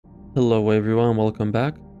Hello everyone, welcome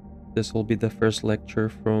back. This will be the first lecture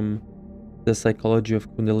from The Psychology of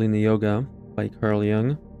Kundalini Yoga by Carl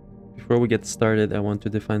Jung. Before we get started, I want to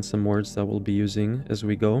define some words that we'll be using as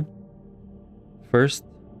we go. First,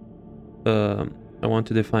 I want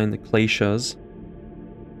to define the kleshas,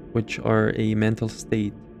 which are a mental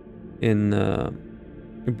state in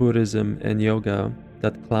Buddhism and yoga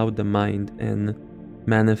that cloud the mind and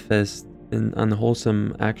manifest in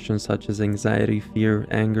unwholesome actions such as anxiety, fear,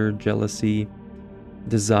 anger, jealousy,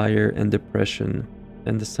 desire, and depression.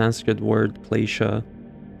 And the Sanskrit word klesha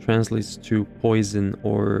translates to poison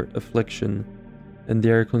or affliction, and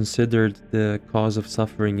they are considered the cause of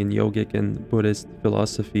suffering in yogic and Buddhist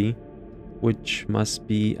philosophy, which must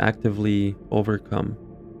be actively overcome.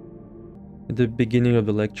 At the beginning of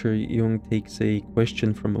the lecture, Jung takes a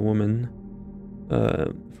question from a woman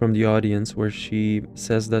from the audience, where she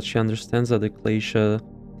says that she understands that the klesha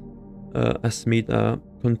asmita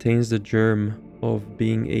contains the germ of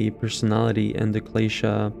being a personality, and the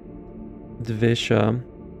klesha dvesha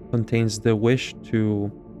contains the wish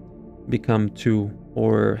to become two,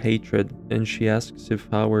 or hatred. And she asks if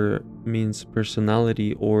power means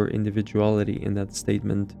personality or individuality in that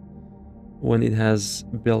statement. When it has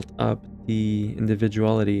built up the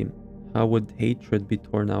individuality, how would hatred be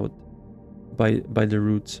torn out by the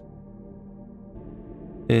roots?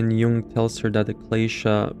 And Jung tells her that the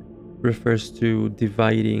klesha refers to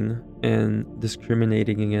dividing and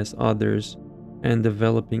discriminating against others and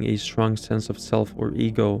developing a strong sense of self or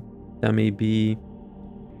ego that may be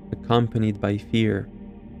accompanied by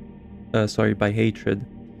by hatred.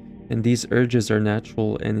 And these urges are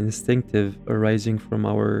natural and instinctive, arising from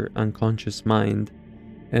our unconscious mind,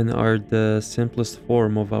 and are the simplest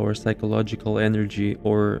form of our psychological energy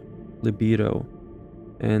or libido.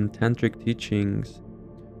 And tantric teachings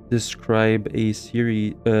describe a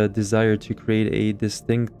desire to create a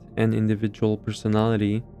distinct and individual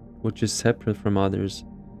personality which is separate from others.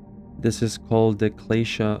 This is called the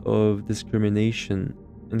klesha of discrimination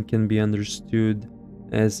and can be understood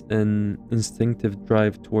as an instinctive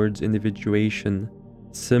drive towards individuation,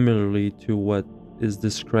 similarly to what is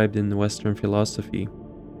described in Western philosophy.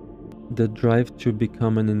 The drive to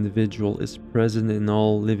become an individual is present in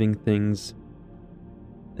all living things,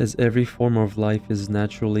 as every form of life is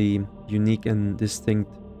naturally unique and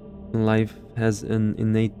distinct. Life has an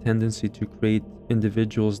innate tendency to create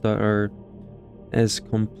individuals that are as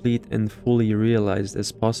complete and fully realized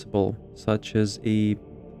as possible, such as a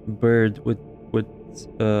bird with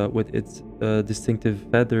its distinctive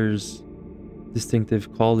feathers,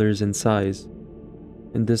 distinctive colors, and size.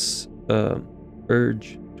 And this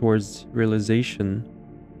urge towards realization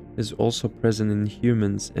is also present in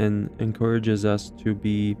humans and encourages us to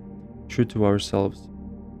be true to ourselves.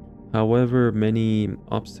 However, many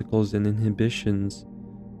obstacles and inhibitions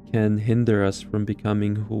can hinder us from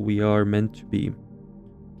becoming who we are meant to be.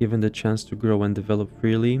 Given the chance to grow and develop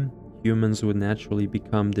freely, humans would naturally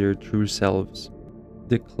become their true selves.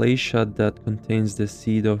 The klesha that contains the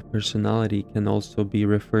seed of personality can also be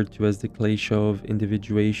referred to as the klesha of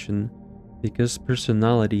individuation, because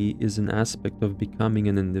personality is an aspect of becoming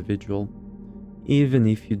an individual. Even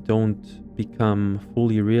if you don't become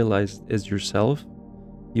fully realized as yourself,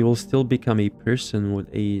 you will still become a person with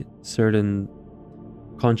a certain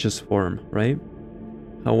conscious form, right?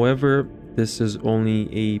 However, this is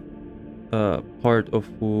only a part of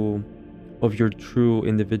your true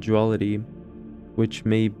individuality, which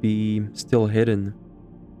may be still hidden.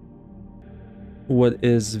 What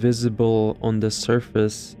is visible on the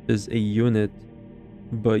surface is a unit,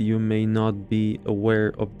 but you may not be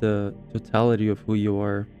aware of the totality of who you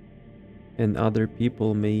are, and other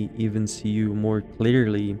people may even see you more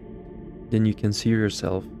clearly than you can see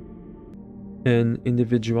yourself. And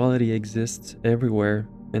individuality exists everywhere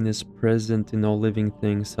and is present in all living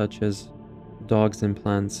things, such as dogs and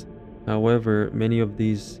plants. However, many of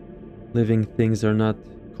these living things are not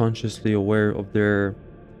consciously aware of their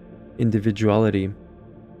individuality.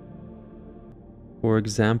 For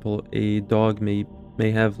example, a dog may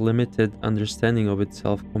have limited understanding of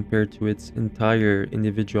itself compared to its entire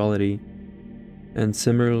individuality. And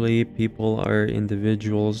similarly, people are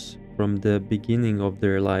individuals from the beginning of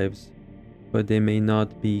their lives, but they may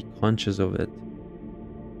not be conscious of it.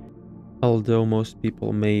 Although most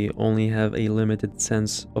people may only have a limited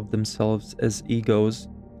sense of themselves as egos,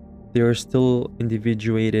 they are still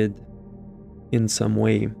individuated in some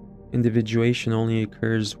way. Individuation only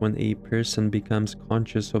occurs when a person becomes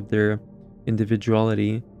conscious of their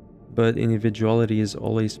individuality, but individuality is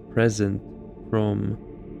always present from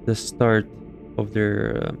the start of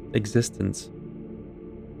their existence.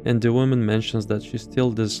 And the woman mentions that she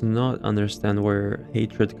still does not understand where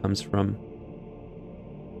hatred comes from.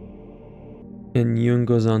 And Jung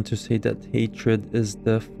goes on to say that hatred is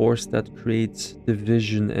the force that creates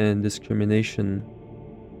division and discrimination.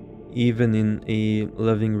 Even in a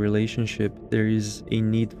loving relationship, there is a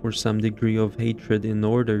need for some degree of hatred in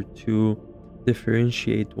order to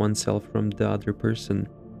differentiate oneself from the other person.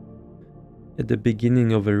 At the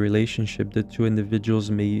beginning of a relationship, the two individuals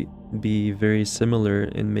may be very similar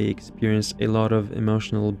and may experience a lot of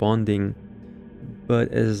emotional bonding, but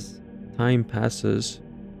as time passes,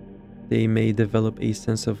 they may develop a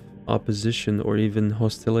sense of opposition or even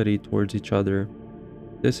hostility towards each other.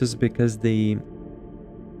 This is because they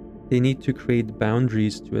need to create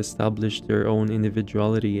boundaries to establish their own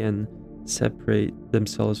individuality and separate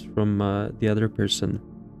themselves from the other person.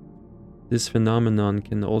 This phenomenon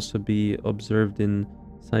can also be observed in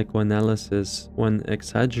psychoanalysis when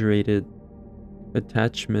exaggerated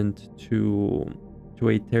attachment to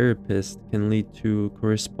a therapist can lead to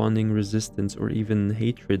corresponding resistance or even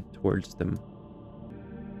hatred towards them.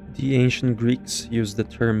 The ancient Greeks used the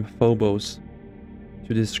term phobos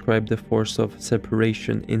to describe the force of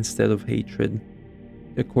separation instead of hatred.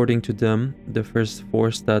 According to them, the first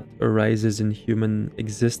force that arises in human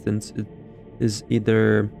existence is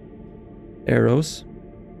either eros,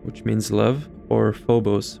 which means love, or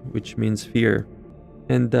phobos, which means fear,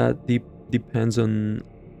 and that depends on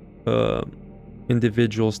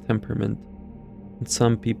individual's temperament. And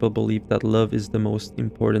some people believe that love is the most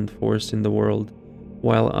important force in the world,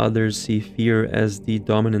 while others see fear as the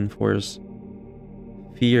dominant force.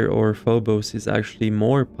 Fear, or phobos, is actually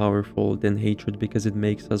more powerful than hatred because it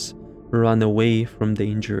makes us run away from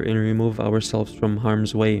danger and remove ourselves from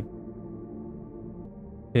harm's way.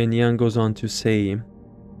 And Jung goes on to say,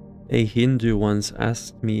 a Hindu once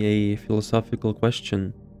asked me a philosophical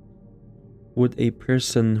question. Would a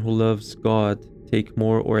person who loves God take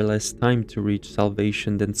more or less time to reach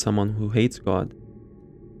salvation than someone who hates God?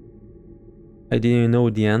 I didn't know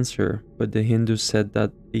the answer, but the Hindu said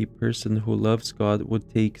that a person who loves God would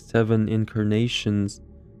take 7 incarnations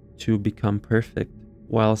to become perfect,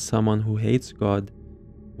 while someone who hates God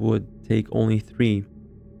would take only 3.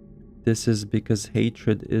 This is because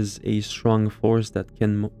hatred is a strong force that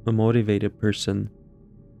can motivate a person.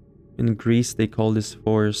 In Greece, they call this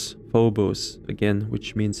force phobos, again,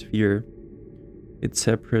 which means fear. It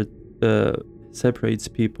separates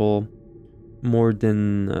people more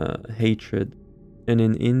than hatred. And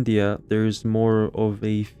in India, there is more of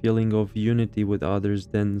a feeling of unity with others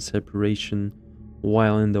than separation,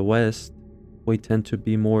 while in the West, we tend to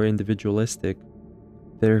be more individualistic.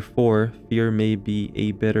 Therefore, fear may be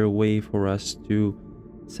a better way for us to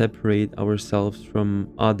separate ourselves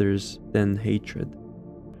from others than hatred.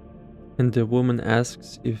 And the woman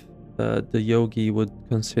asks if the yogi would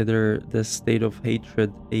consider the state of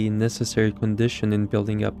hatred a necessary condition in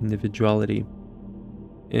building up individuality.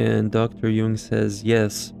 And Dr. Jung says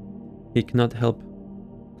yes, he cannot help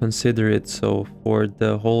consider it so. For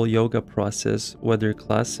the whole yoga process, whether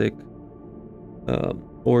classic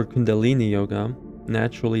or Kundalini Yoga,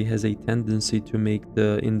 naturally has a tendency to make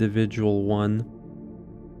the individual one,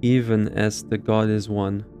 even as the God is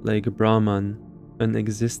one, like Brahman, an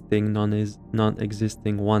existing,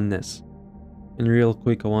 non-existing oneness. And real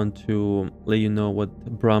quick, I want to let you know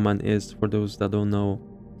what Brahman is for those that don't know.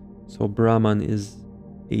 So Brahman is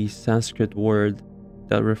a Sanskrit word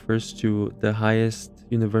that refers to the highest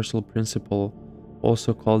universal principle,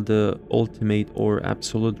 also called the ultimate or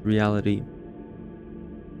absolute reality.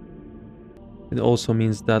 It also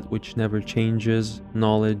means that which never changes,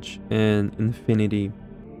 knowledge, and infinity.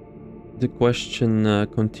 The question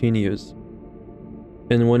continues.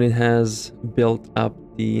 And when it has built up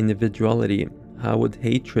the individuality, how would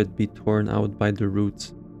hatred be torn out by the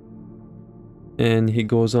roots? And he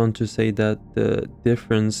goes on to say that the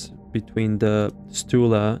difference between the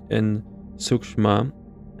stula and sukshma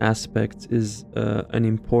aspects is an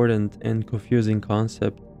important and confusing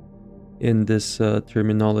concept in this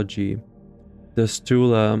terminology. The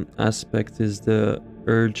stula aspect is the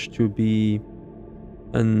urge to be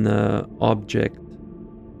an object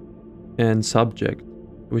and subject,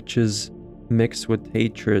 which is mixed with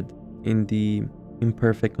hatred in the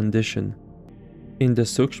imperfect condition. In the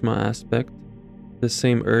sukshma aspect, the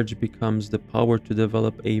same urge becomes the power to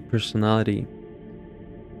develop a personality.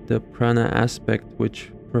 The prana aspect,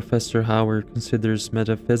 which Professor Howard considers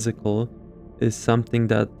metaphysical, is something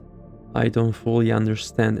that I don't fully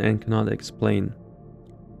understand and cannot explain,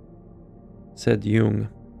 said Jung.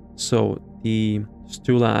 So the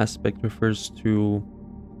stula aspect refers to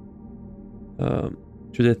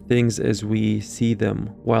the things as we see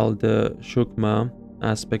them, while the shukma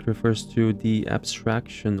aspect refers to the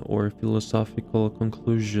abstraction or philosophical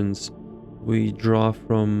conclusions we draw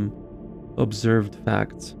from observed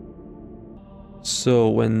facts. So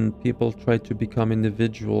when people try to become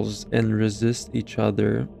individuals and resist each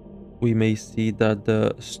other, we may see that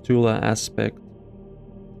the stula aspect,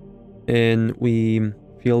 and we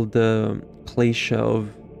feel the klesha of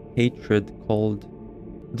hatred called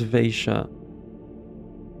dvesha.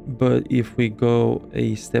 But if we go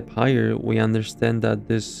a step higher, we understand that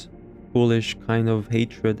this foolish kind of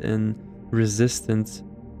hatred and resistance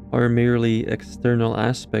are merely external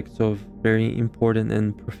aspects of very important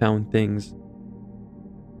and profound things.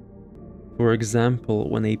 For example,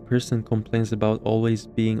 when a person complains about always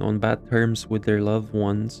being on bad terms with their loved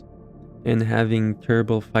ones and having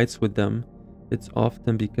terrible fights with them, it's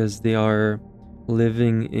often because they are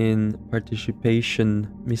living in participation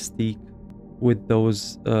mystique with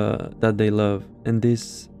those that they love. And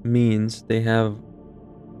this means they have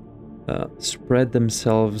spread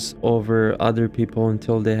themselves over other people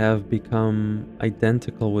until they have become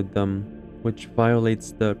identical with them, which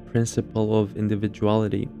violates the principle of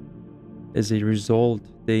individuality. As a result,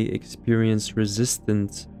 they experience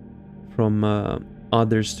resistance from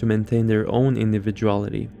others to maintain their own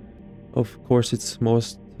individuality. Of course, it's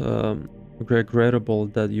most regrettable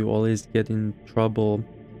that you always get in trouble,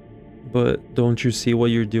 but don't you see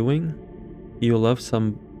what you're doing? You love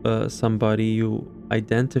somebody, you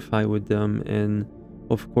identify with them, and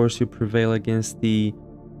of course you prevail against the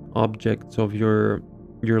objects of your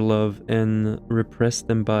love and repress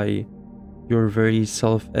them by your very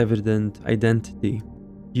self-evident identity.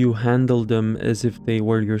 You handle them as if they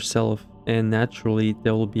were yourself, and naturally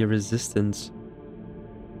there will be a resistance.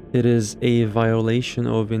 It is a violation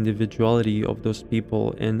of individuality of those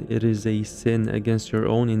people, and it is a sin against your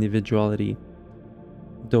own individuality.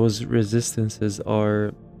 Those resistances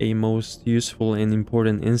are a most useful and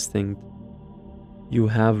important instinct. You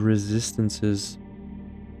have resistances,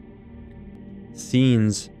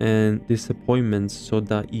 scenes, and disappointments so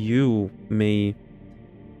that you may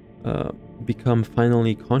become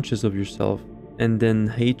finally conscious of yourself, and then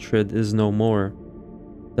hatred is no more.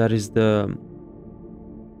 That is the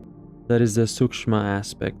sukshma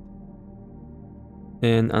aspect.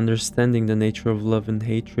 And understanding the nature of love and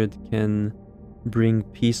hatred can bring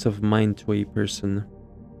peace of mind to a person.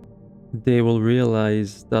 They will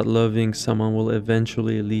realize that loving someone will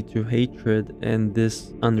eventually lead to hatred, and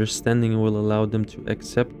this understanding will allow them to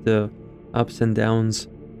accept the ups and downs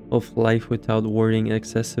of life without worrying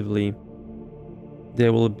excessively. They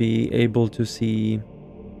will be able to see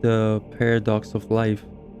the paradox of life,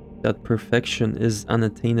 that perfection is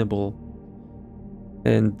unattainable,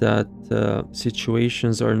 and that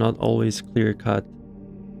situations are not always clear-cut.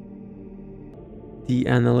 The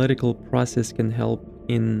analytical process can help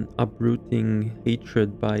in uprooting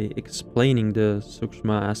hatred by explaining the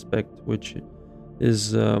sukshma aspect, which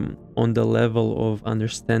is on the level of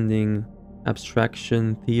understanding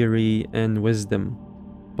abstraction, theory, and wisdom.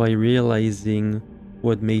 By realizing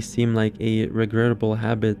what may seem like a regrettable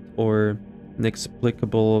habit or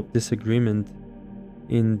inexplicable disagreement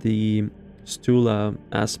in the stula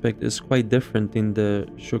aspect is quite different in the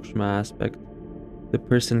sukshma aspect, the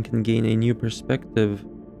person can gain a new perspective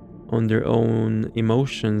on their own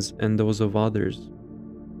emotions and those of others.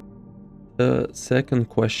 The second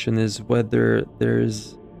question is whether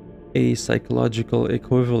there's a psychological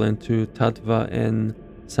equivalent to tattva and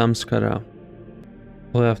samskara.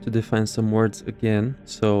 We'll have to define some words again.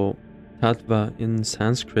 So tattva in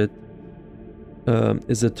Sanskrit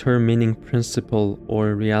is a term meaning principle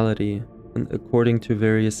or reality, and according to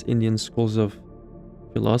various Indian schools of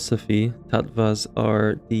philosophy, tattvas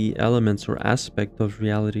are the elements or aspect of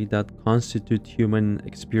reality that constitute human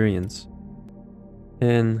experience.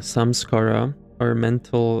 And samskara are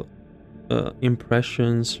mental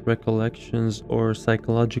impressions, recollections, or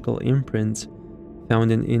psychological imprints found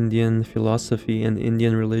in Indian philosophy and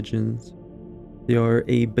Indian religions. They are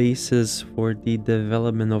a basis for the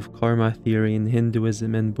development of karma theory in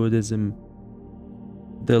Hinduism and Buddhism.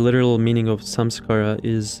 The literal meaning of samskara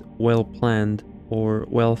is well planned or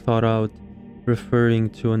well thought out, referring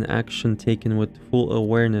to an action taken with full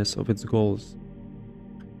awareness of its goals.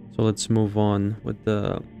 So let's move on with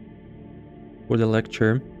the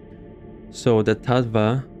lecture. So the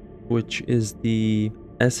tattva, which is the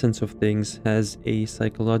essence of things, has a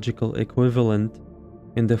psychological equivalent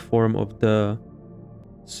in the form of the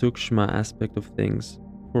sukshma aspect of things.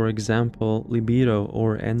 For example, libido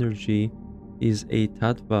or energy is a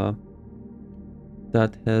tattva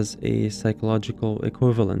that has a psychological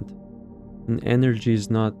equivalent. And energy is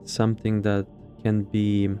not something that can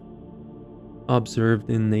be observed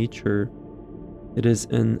in nature. It is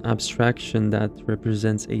an abstraction that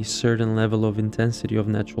represents a certain level of intensity of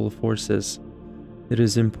natural forces. It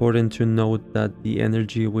is important to note that the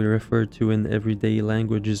energy we refer to in everyday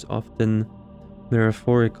language is often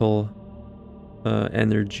metaphorical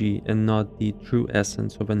energy and not the true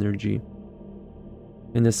essence of energy.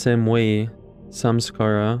 In the same way,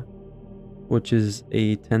 samskara, which is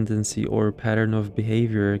a tendency or pattern of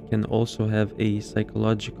behavior, can also have a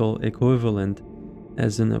psychological equivalent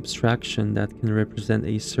as an abstraction that can represent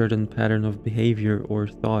a certain pattern of behavior or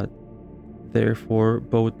thought. Therefore,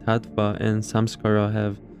 both tattva and samskara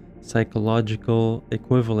have psychological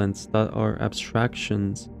equivalents that are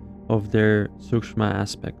abstractions of their sukshma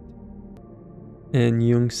aspect. And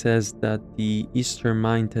Jung says that the Eastern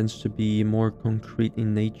mind tends to be more concrete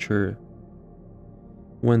in nature.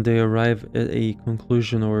 When they arrive at a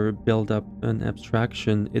conclusion or build up an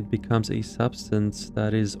abstraction, it becomes a substance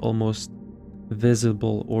that is almost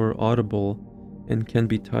visible or audible and can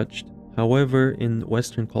be touched. However, in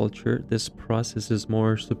Western culture, this process is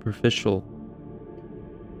more superficial.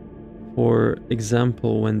 For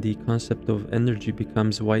example, when the concept of energy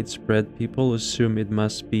becomes widespread, people assume it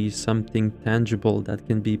must be something tangible that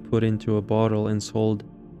can be put into a bottle and sold.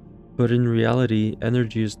 But in reality,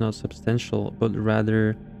 energy is not substantial, but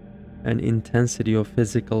rather an intensity of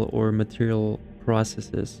physical or material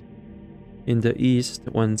processes. In the East,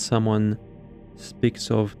 when someone speaks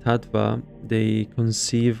of tattva, they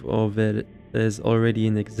conceive of it as already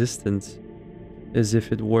in existence, as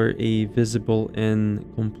if it were a visible and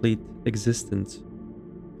complete existence.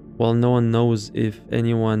 While no one knows if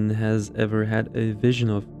anyone has ever had a vision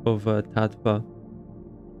of a tattva,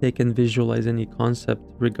 they can visualize any concept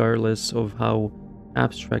regardless of how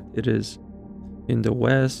abstract it is. In the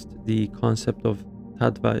West, the concept of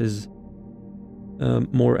tattva is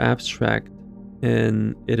more abstract,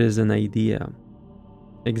 and it is an idea.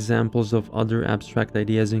 Examples of other abstract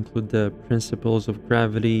ideas include the principles of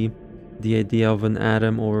gravity, the idea of an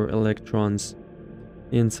atom or electrons.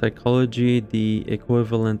 In psychology, the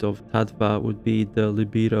equivalent of tattva would be the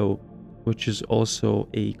libido, which is also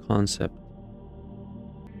a concept.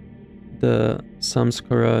 The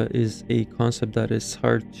samskara is a concept that is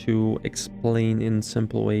hard to explain in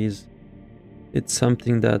simple ways. It's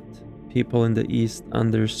something that people in the East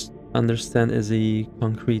understand as a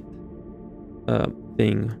concrete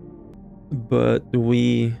thing, but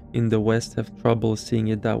we in the West have trouble seeing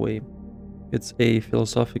it that way. It's a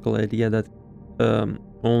philosophical idea that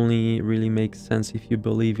only really makes sense if you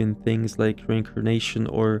believe in things like reincarnation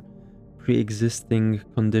or pre-existing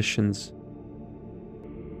conditions.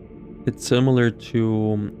 It's similar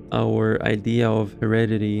to our idea of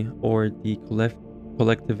heredity or the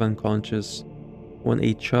collective unconscious. When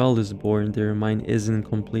a child is born, their mind isn't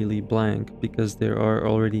completely blank because there are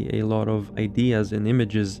already a lot of ideas and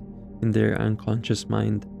images in their unconscious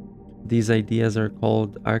mind. These ideas are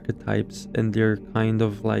called archetypes, and they're kind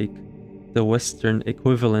of like the Western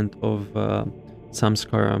equivalent of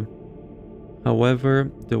samskara.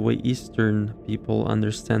 However, the way Eastern people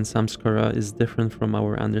understand samskara is different from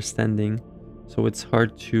our understanding, so it's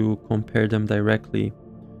hard to compare them directly.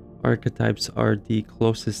 Archetypes are the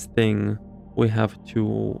closest thing we have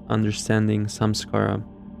to understanding samskara.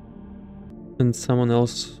 And someone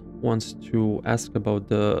else wants to ask about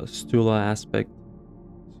the stula aspect.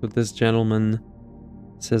 So this gentleman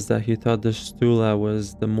says that he thought the stula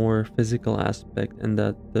was the more physical aspect and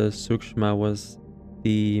that the sukshma was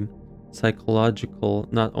the psychological,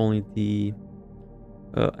 not only the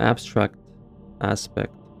abstract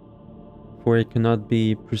aspect, for it cannot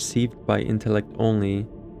be perceived by intellect only.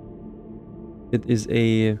 It is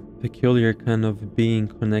a peculiar kind of being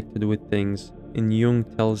connected with things, and Jung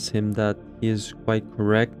tells him that he is quite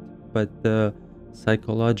correct, but the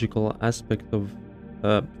psychological aspect of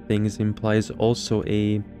things implies also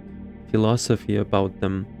a philosophy about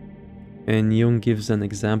them. And Jung gives an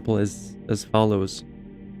example as follows.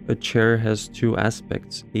 A chair has two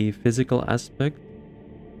aspects, a physical aspect,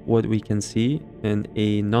 what we can see, and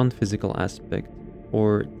a non-physical aspect,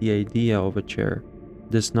 or the idea of a chair.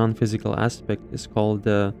 This non-physical aspect is called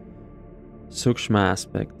the sukshma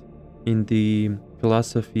aspect. In the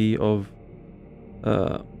philosophy of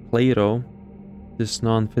Plato, this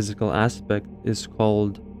non-physical aspect is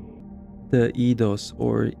called the eidos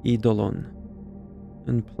or eidolon.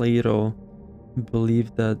 And Plato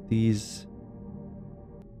believed that these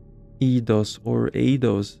eidos or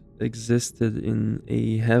eidos existed in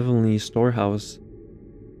a heavenly storehouse,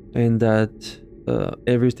 and that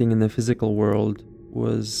everything in the physical world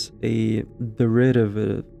was a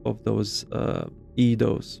derivative of those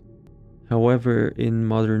eidos. However, in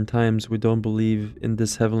modern times, we don't believe in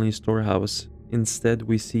this heavenly storehouse. Instead,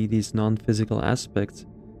 we see these non-physical aspects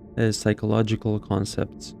as psychological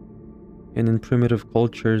concepts. And in primitive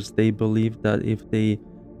cultures, they believed that if they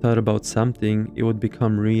thought about something, it would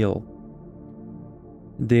become real.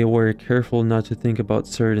 They were careful not to think about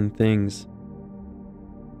certain things.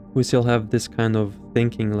 We still have this kind of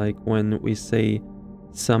thinking, like when we say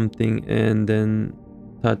something and then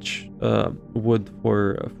touch wood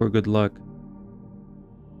for good luck.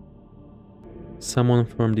 Someone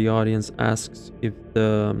from the audience asks if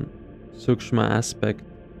the sukshma aspect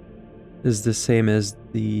is the same as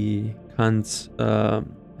the Kant's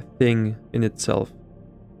thing in itself.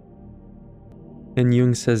 And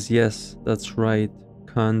Jung says yes, that's right.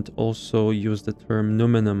 Kant also used the term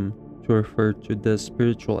noumenum to refer to the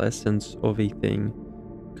spiritual essence of a thing.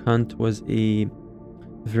 Kant was a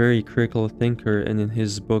very critical thinker, and in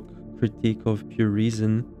his book Critique of Pure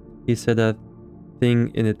Reason, he said that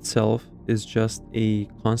thing in itself is just a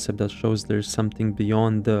concept that shows there's something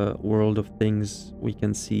beyond the world of things we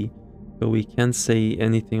can see, but we can't say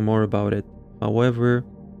anything more about it. However,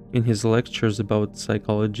 in his lectures about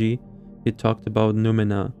psychology, he talked about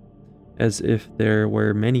noumena as if there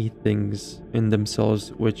were many things in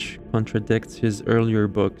themselves, which contradicts his earlier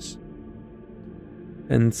books.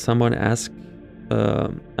 And someone asks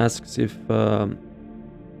if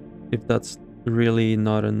that's really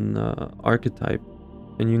not an archetype.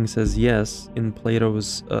 And Jung says yes. In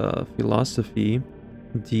Plato's philosophy,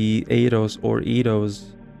 the eidos or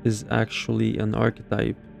eidos is actually an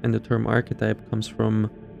archetype, and the term archetype comes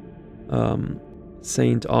from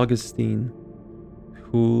Saint Augustine,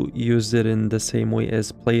 who used it in the same way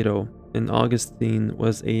as Plato. And Augustine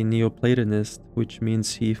was a Neoplatonist, which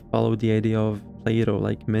means he followed the idea of Plato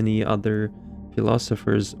like many other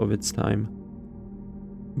philosophers of its time.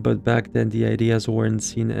 But back then the ideas weren't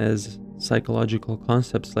seen as psychological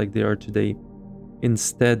concepts like they are today.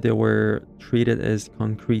 Instead, they were treated as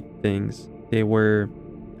concrete things. They were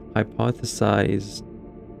hypothesized,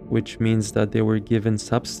 which means that they were given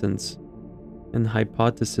substance. And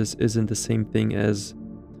hypothesis isn't the same thing as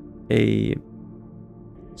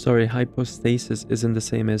hypostasis isn't the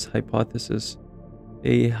same as hypothesis.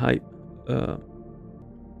 A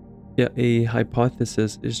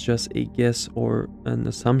hypothesis is just a guess or an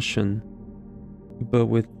assumption. But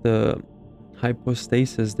with the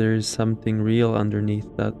hypostasis, there is something real underneath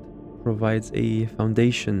that provides a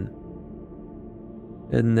foundation.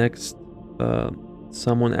 And next,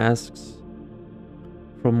 someone asks,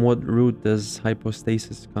 from what root does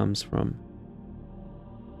hypostasis comes from?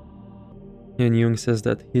 And Jung says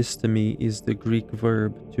that histemi is the Greek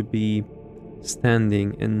verb to be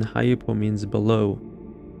standing, and hypo means below.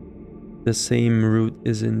 The same root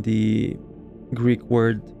is in the Greek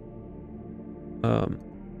word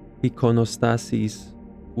ikonostasis,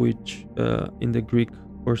 which in the Greek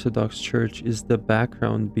Orthodox Church is the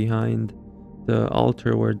background behind the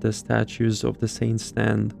altar where the statues of the saints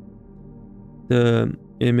stand. The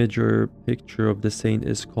image or picture of the saint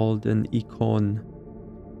is called an icon,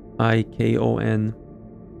 I-K-O-N,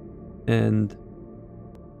 and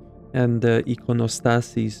the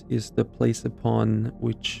ikonostasis is the place upon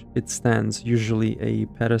which it stands, usually a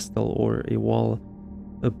pedestal or a wall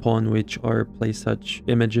upon which are placed such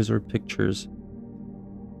images or pictures.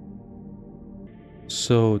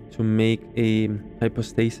 So to make a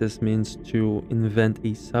hypostasis means to invent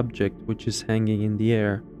a subject which is hanging in the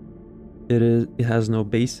air. It has no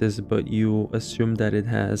basis, but you assume that it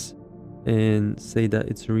has and say that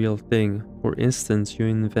it's a real thing. For instance, you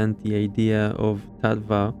invent the idea of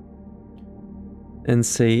tattva and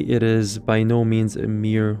say it is by no means a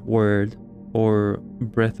mere word or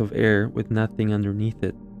breath of air with nothing underneath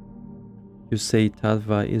it. You say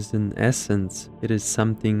tattva is an essence, it is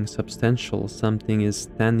something substantial, something is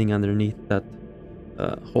standing underneath that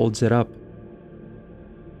holds it up.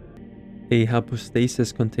 A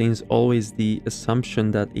hypostasis contains always the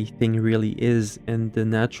assumption that a thing really is, and the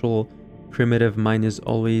natural primitive mind is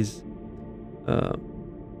always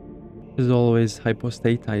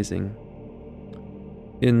hypostatizing.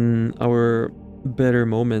 In our better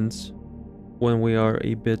moments, when we are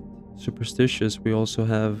a bit superstitious, we also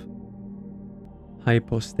have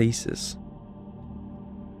hypostasis.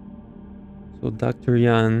 So Dr.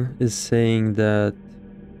 Jung is saying that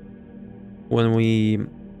when we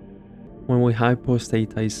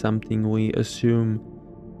hypostatize something, we assume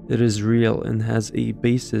it is real and has a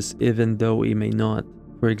basis, even though it may not.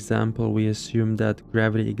 For example, we assume that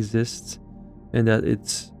gravity exists and that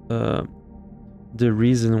it's the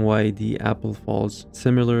reason why the apple falls.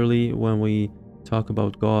 Similarly, when we talk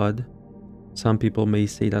about God, some people may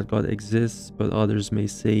say that God exists, but others may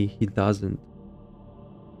say he doesn't.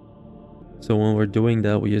 So when we're doing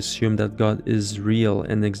that, we assume that God is real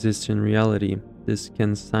and exists in reality. This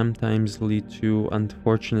can sometimes lead to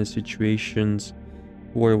unfortunate situations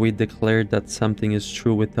where we declare that something is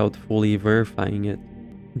true without fully verifying it.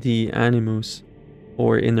 The animus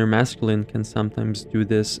or inner masculine can sometimes do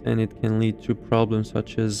this, and it can lead to problems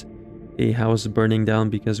such as a house burning down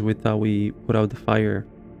because we thought we put out the fire.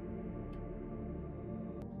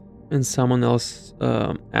 And someone else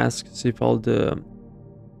asks if all the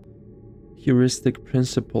heuristic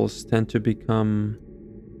principles tend to become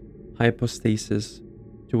hypostasis,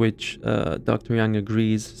 to which Dr. Jung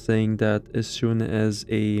agrees, saying that as soon as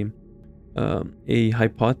a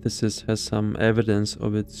hypothesis has some evidence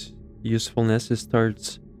of its usefulness, it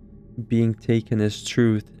starts being taken as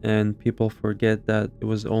truth, and people forget that it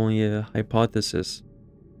was only a hypothesis.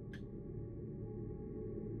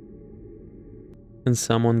 And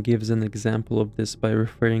someone gives an example of this by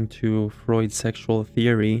referring to Freud's sexual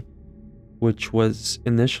theory, which was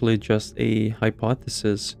initially just a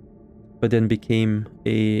hypothesis, but then became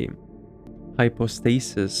a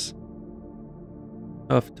hypostasis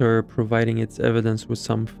after providing its evidence with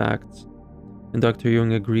some facts. And Dr.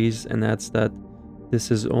 Jung agrees and adds that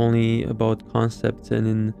this is only about concepts, and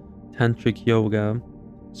in tantric yoga,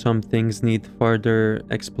 some things need further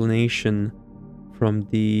explanation from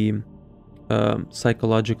the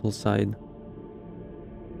psychological side.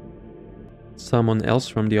 Someone else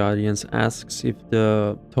from the audience asks if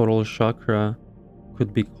the total chakra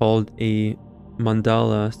could be called a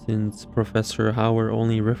mandala, since Professor Hauer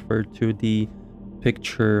only referred to the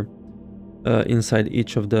picture inside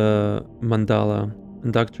each of the mandala.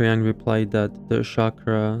 And Dr. Jung replied that the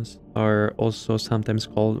chakras are also sometimes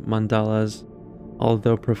called mandalas,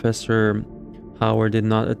 although Professor Hauer did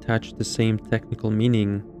not attach the same technical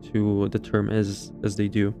meaning to the term as they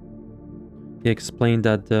do. He explained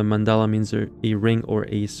that the mandala means a ring or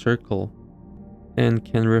a circle, and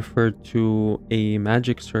can refer to a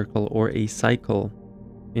magic circle or a cycle.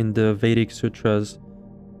 In the Vedic sutras,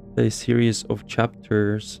 a series of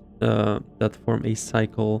chapters that form a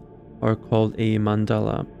cycle are called a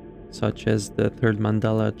mandala, such as the third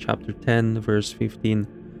mandala, chapter 10, verse 15.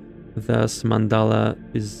 Thus, mandala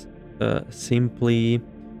is simply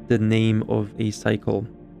the name of a cycle.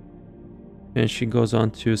 And she goes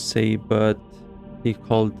on to say, but he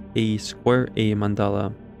called a square a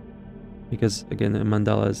mandala, because again, a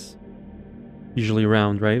mandala is usually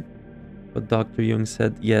round, right? But Dr. Jung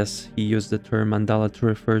said yes, he used the term mandala to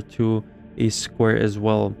refer to a square as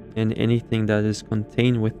well, and anything that is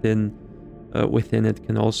contained within it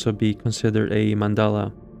can also be considered a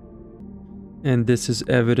mandala. And this is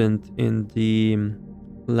evident in the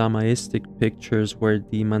Lamaistic pictures, where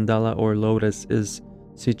the mandala or lotus is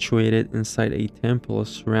situated inside a temple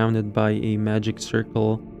surrounded by a magic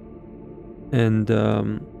circle and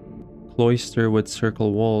cloister with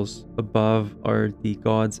circle walls. Above are the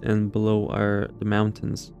gods and below are the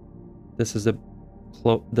mountains. This is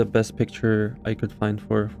the best picture I could find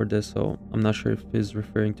for this, so I'm not sure if he's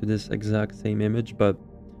referring to this exact same image, but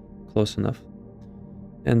close enough.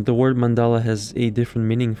 And the word mandala has a different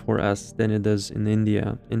meaning for us than it does in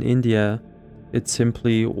India. In India, it's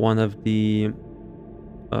simply one of the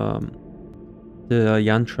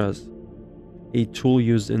yantras, a tool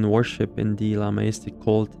used in worship in the Lamaistic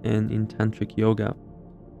cult and in tantric yoga.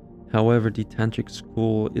 However, the tantric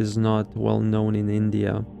school is not well known in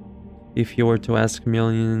India. If you were to ask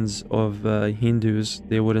millions of Hindus,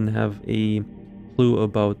 they wouldn't have a clue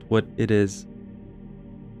about what it is.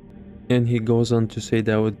 And he goes on to say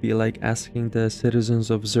that would be like asking the citizens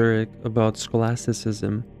of Zurich about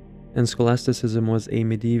scholasticism. And scholasticism was a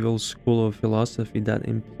medieval school of philosophy that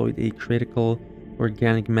employed a critical,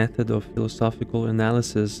 organic method of philosophical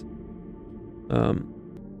analysis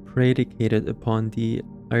predicated upon the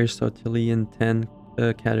Aristotelian 10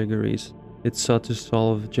 categories. It sought to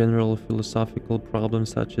solve general philosophical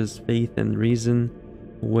problems such as faith and reason,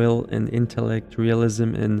 will and intellect,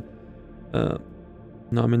 realism and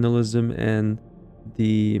nominalism, and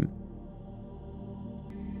the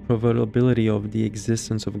probability of the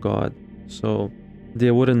existence of God. So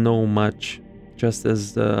they wouldn't know much, just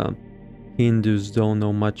as the Hindus don't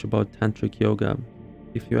know much about tantric yoga.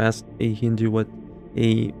 If you ask a Hindu what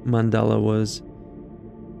a mandala was,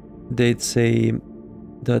 they'd say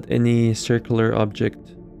that any circular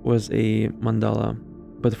object was a mandala.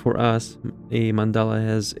 But for us, a mandala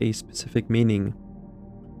has a specific meaning.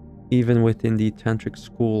 Even within the tantric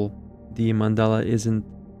school, the mandala isn't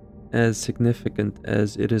as significant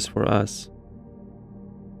as it is for us.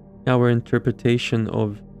 Our interpretation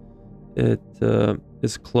of it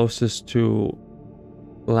is closest to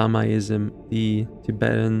Lamaism, the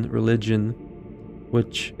Tibetan religion,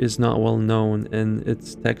 which is not well known, and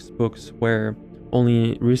its textbooks were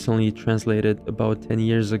only recently translated about 10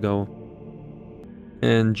 years ago.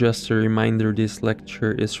 And just a reminder, this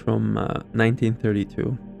lecture is from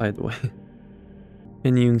 1932, by the way.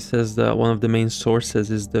 And Jung says that one of the main sources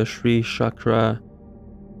is the Sri Chakra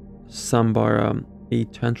Sambhara, a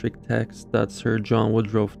tantric text that Sir John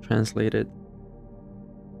Woodroffe translated.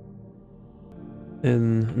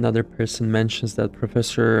 And another person mentions that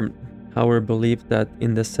Professor Howard believed that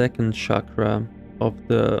in the second chakra of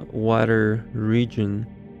the water region,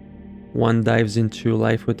 one dives into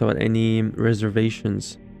life without any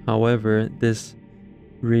reservations. However, this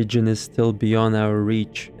region is still beyond our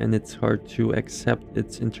reach, and it's hard to accept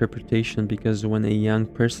its interpretation, because when a young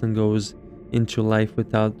person goes into life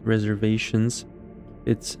without reservations,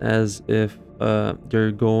 it's as if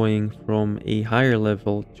they're going from a higher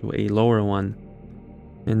level to a lower one.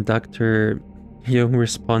 And Dr. Jung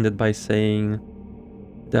responded by saying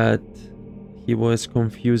that he was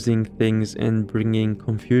confusing things and bringing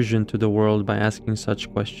confusion to the world by asking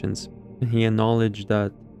such questions. And he acknowledged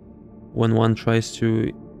that when one tries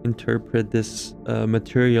to interpret this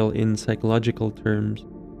material in psychological terms,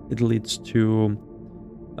 it leads to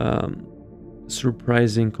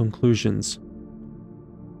surprising conclusions.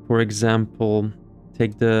 For example,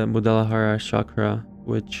 take the Muladhara chakra,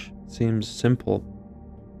 which seems simple.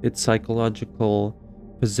 Its psychological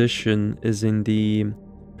position is in the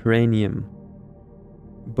perineum,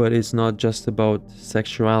 but it's not just about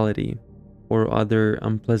sexuality or other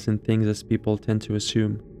unpleasant things as people tend to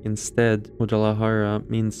assume. Instead, Muladhara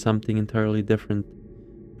means something entirely different.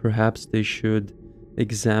 Perhaps they should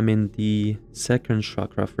examine the second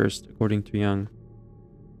chakra first, according to Jung.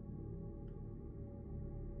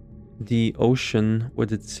 The ocean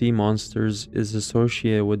with its sea monsters is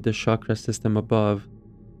associated with the chakra system above,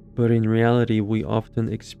 but in reality we often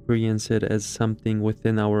experience it as something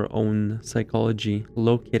within our own psychology,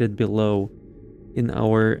 located below in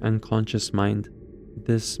our unconscious mind.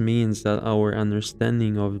 This means that our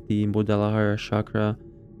understanding of the Muladhara chakra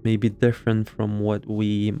may be different from what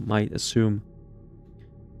we might assume.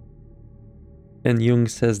 And Jung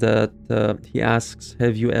says that he asks,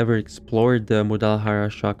 have you ever explored the Muladhara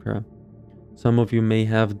chakra? Some of you may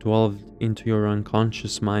have dwelled into your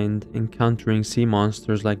unconscious mind, encountering sea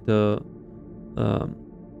monsters like the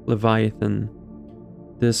Leviathan.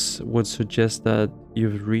 This would suggest that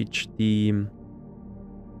you've reached the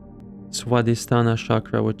Swadhisthana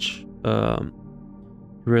chakra, which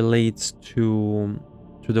relates to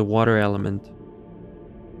the water element.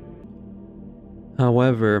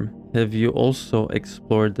 However, have you also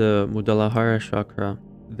explored the Muladhara chakra?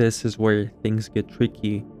 This is where things get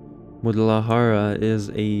tricky. Muladhara is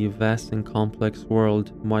a vast and complex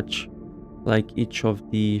world, much like each of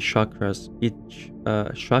the chakras. Each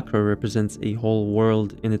chakra represents a whole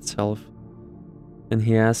world in itself. And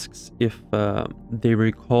he asks if they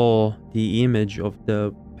recall the image of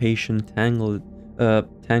the patient tangled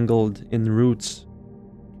in the roots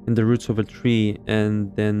of a tree,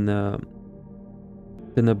 and then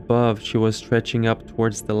above she was stretching up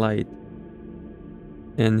towards the light.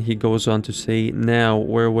 And he goes on to say, now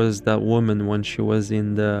where was that woman when she was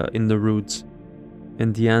in the roots?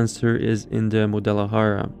 And the answer is in the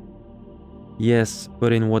Muladhara. Yes,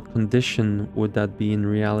 but in what condition would that be in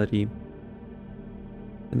reality?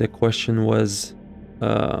 And the question was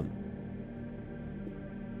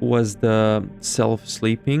the self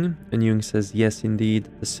sleeping? And Jung says, yes, indeed,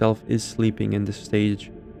 the self is sleeping in this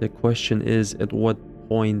stage. The question is, at what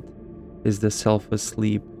point is the self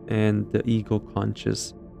asleep and the ego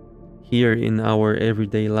conscious? Here in our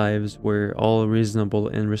everyday lives, we're all reasonable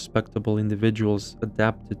and respectable individuals,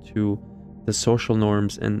 adapted to the social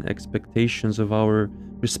norms and expectations of our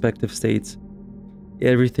respective states.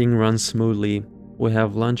 Everything runs smoothly. We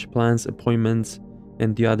have lunch plans, appointments,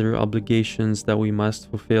 and the other obligations that we must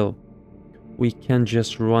fulfill. We can't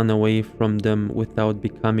just run away from them without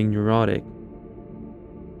becoming neurotic.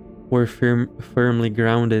 We're firmly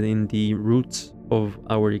grounded in the roots of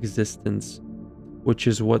our existence, which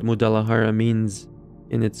is what Muladhara means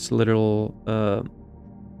in its literal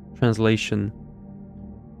translation.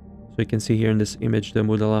 So you can see here in this image, the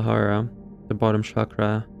Muladhara, the bottom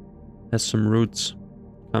chakra, has some roots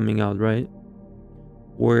coming out, right?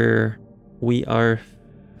 Where we are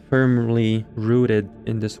firmly rooted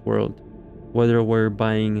in this world, whether we're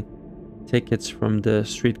buying tickets from the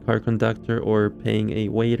streetcar conductor or paying a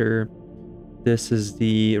waiter. This is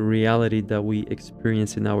the reality that we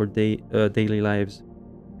experience in our daily lives.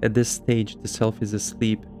 At this stage, the self is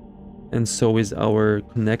asleep, and so is our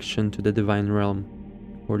connection to the divine realm,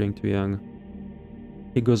 according to Jung.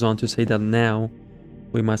 He goes on to say that now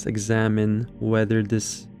We must examine whether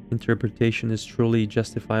this interpretation is truly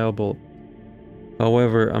justifiable.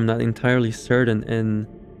 However, I'm not entirely certain and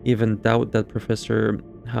even doubt that Professor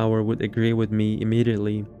Howard would agree with me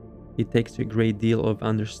immediately. It takes a great deal of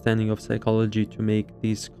understanding of psychology to make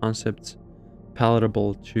these concepts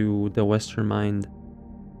palatable to the Western mind.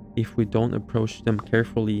 If we don't approach them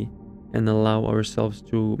carefully and allow ourselves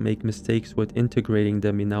to make mistakes with integrating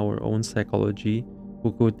them in our own psychology,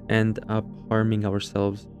 we could end up harming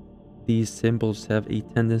ourselves. These symbols have a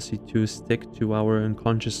tendency to stick to our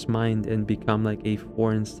unconscious mind and become like a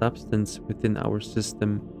foreign substance within our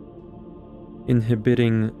system,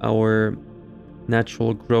 inhibiting our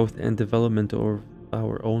natural growth and development of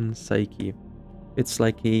our own psyche. It's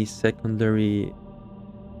like a secondary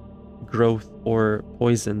growth or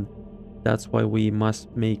poison. That's why we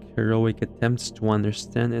must make heroic attempts to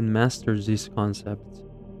understand and master these concepts,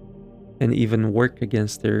 and even work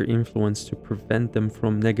against their influence to prevent them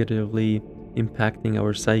from negatively impacting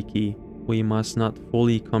our psyche. We must not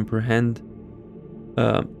fully comprehend,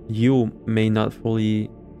 you may not fully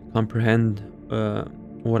comprehend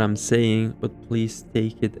what I'm saying, but please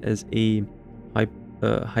take it as a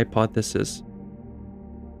hypothesis.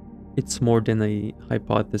 It's more than a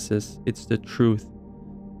hypothesis, it's the truth.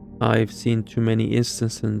 I've seen too many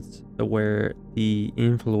instances where the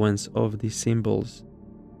influence of the symbols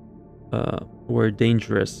were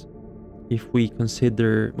dangerous. If we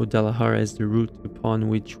consider Mudalahara as the root upon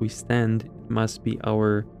which we stand, it must be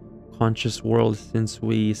our conscious world, since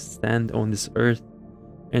we stand on this earth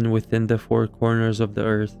and within the four corners of the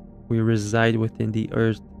earth. We reside within the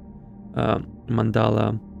earth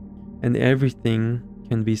mandala, and everything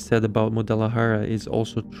can be said about Mudalahara is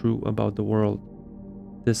also true about the world.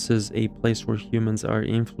 This is a place where humans are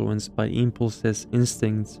influenced by impulses,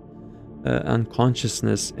 instincts,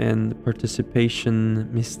 unconsciousness, and participation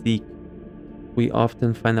mystique. We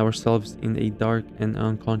often find ourselves in a dark and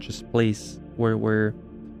unconscious place where we're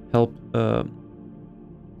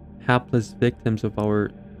hapless victims of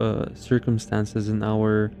our circumstances, and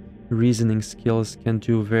our reasoning skills can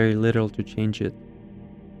do very little to change it.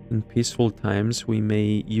 In peaceful times, we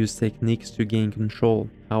may use techniques to gain control.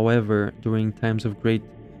 However, during times of great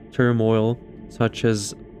turmoil, such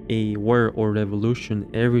as a war or revolution,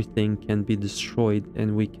 everything can be destroyed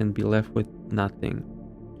and we can be left with nothing.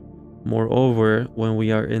 Moreover, when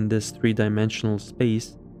we are in this three-dimensional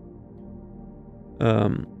space,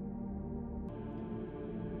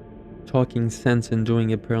 talking sense and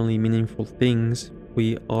doing apparently meaningful things,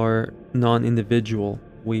 we are non-individual.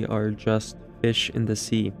 We are just fish in the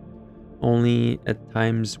sea. Only at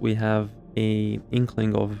times we have a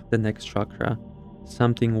inkling of the next chakra.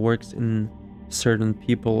 Something works in certain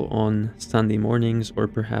people on Sunday mornings, or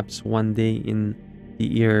perhaps one day in the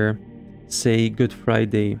year, say Good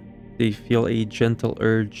Friday, they feel a gentle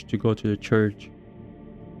urge to go to the church.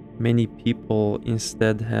 Many people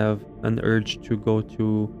instead have an urge to go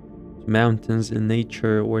to mountains in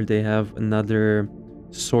nature, where they have another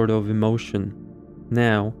sort of emotion.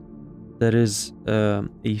 Now, that is a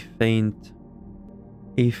faint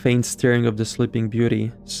staring of the sleeping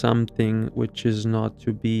beauty. Something which is not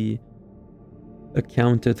to be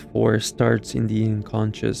accounted for starts in the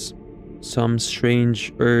unconscious. Some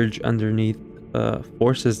strange urge underneath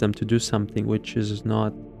forces them to do something which is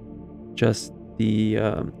not just the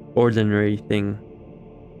ordinary thing.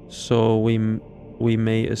 So we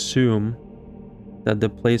may assume that the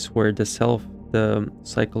place where the self, the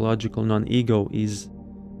psychological non-ego, is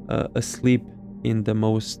asleep in the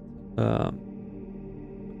most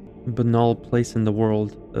banal place in the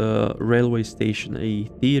world, a railway station, a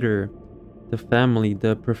theater, the family,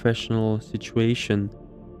 the professional situation,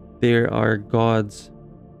 there are gods.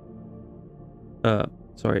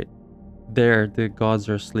 There the gods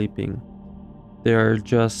are sleeping. They are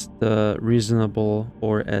just reasonable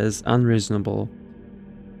or as unreasonable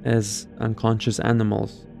as unconscious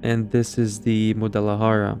animals, and this is the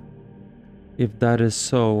Mudalahara. If that is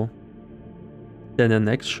so, then the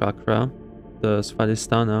next chakra, the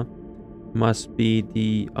Svadhisthana, must be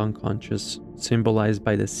the unconscious, symbolized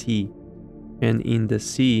by the sea. And in the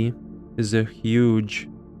sea is a huge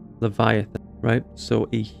Leviathan, right? So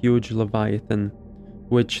a huge Leviathan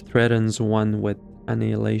which threatens one with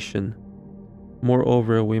annihilation.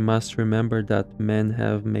 Moreover, we must remember that men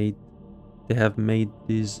have made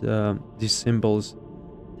these symbols.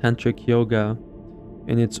 Tantric yoga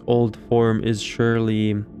in its old form is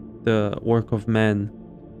surely the work of men,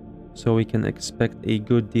 so we can expect a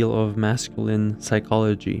good deal of masculine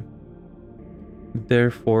psychology.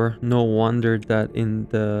 Therefore, no wonder that in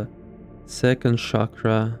the second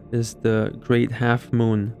chakra is the great half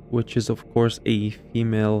moon, which is of course a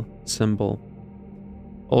female symbol.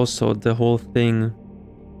 Also, the whole thing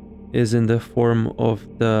is in the form of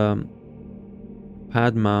the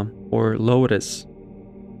Padma or lotus.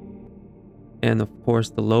 And of course,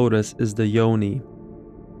 the lotus is the yoni.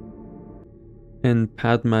 And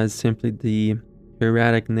Padma is simply the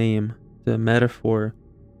hieratic name, the metaphor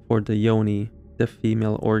for the yoni, the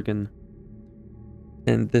female organ.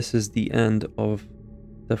 And this is the end of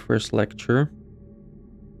the first lecture.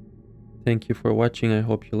 Thank you for watching. I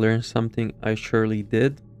hope you learned something. I surely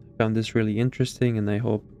did. Found this really interesting, and I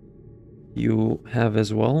hope you have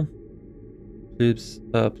as well. Please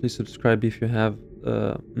subscribe if you have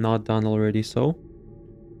not done already so.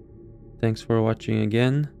 Thanks for watching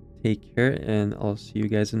again. Take care, and I'll see you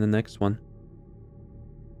guys in the next one.